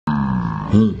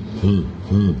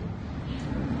I'm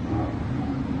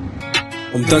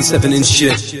done stepping in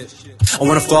shit. I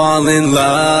wanna fall in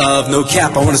love, no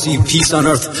cap. I wanna see peace on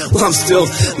earth while I'm still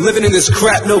living in this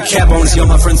crap, no cap. I wanna see all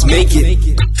my friends make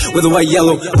it, whether white,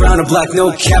 yellow, brown, or black,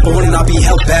 no cap. I wanna not be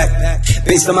held back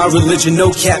based on my religion,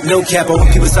 no cap, no cap. I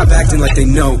want people to stop acting like they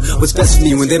know what's best for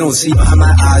me when they don't see behind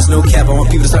my eyes, no cap. I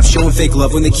want people to stop showing fake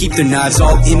love when they keep their knives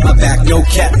all in my back, no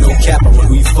cap, no cap. I want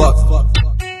who you fuck,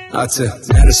 not to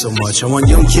matter so much. I want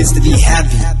young kids to be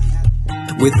happy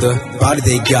with the body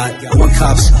they got. I want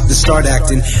cops to start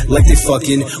acting like they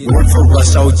fucking work for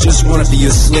us. I would just wanna be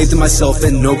a slave to myself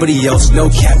and nobody else, no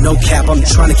cap, no cap. I'm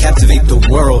trying to captivate the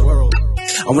world.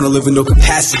 I wanna live with no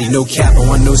capacity, no cap. I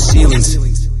want no ceilings,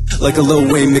 like a Lil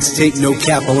Wayne mixtape, no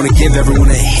cap. I wanna give everyone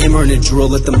a hammer and a drill,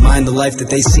 let them mind the life that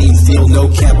they see and feel, no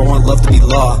cap. I want love to be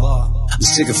law. I'm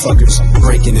sick of fuckers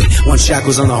breaking it. I want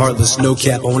shackles on the heartless, no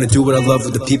cap. I wanna do what I love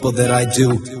with the people that I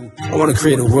do. I wanna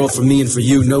create a world for me and for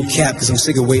you, no cap, cause I'm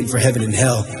sick of waiting for heaven and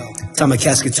hell. Tie my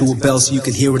casket to a bell so you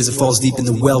can hear it as it falls deep in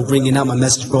the well, ringing out my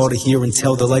message for all to hear and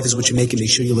tell. The life is what you make and make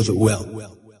sure you live it well.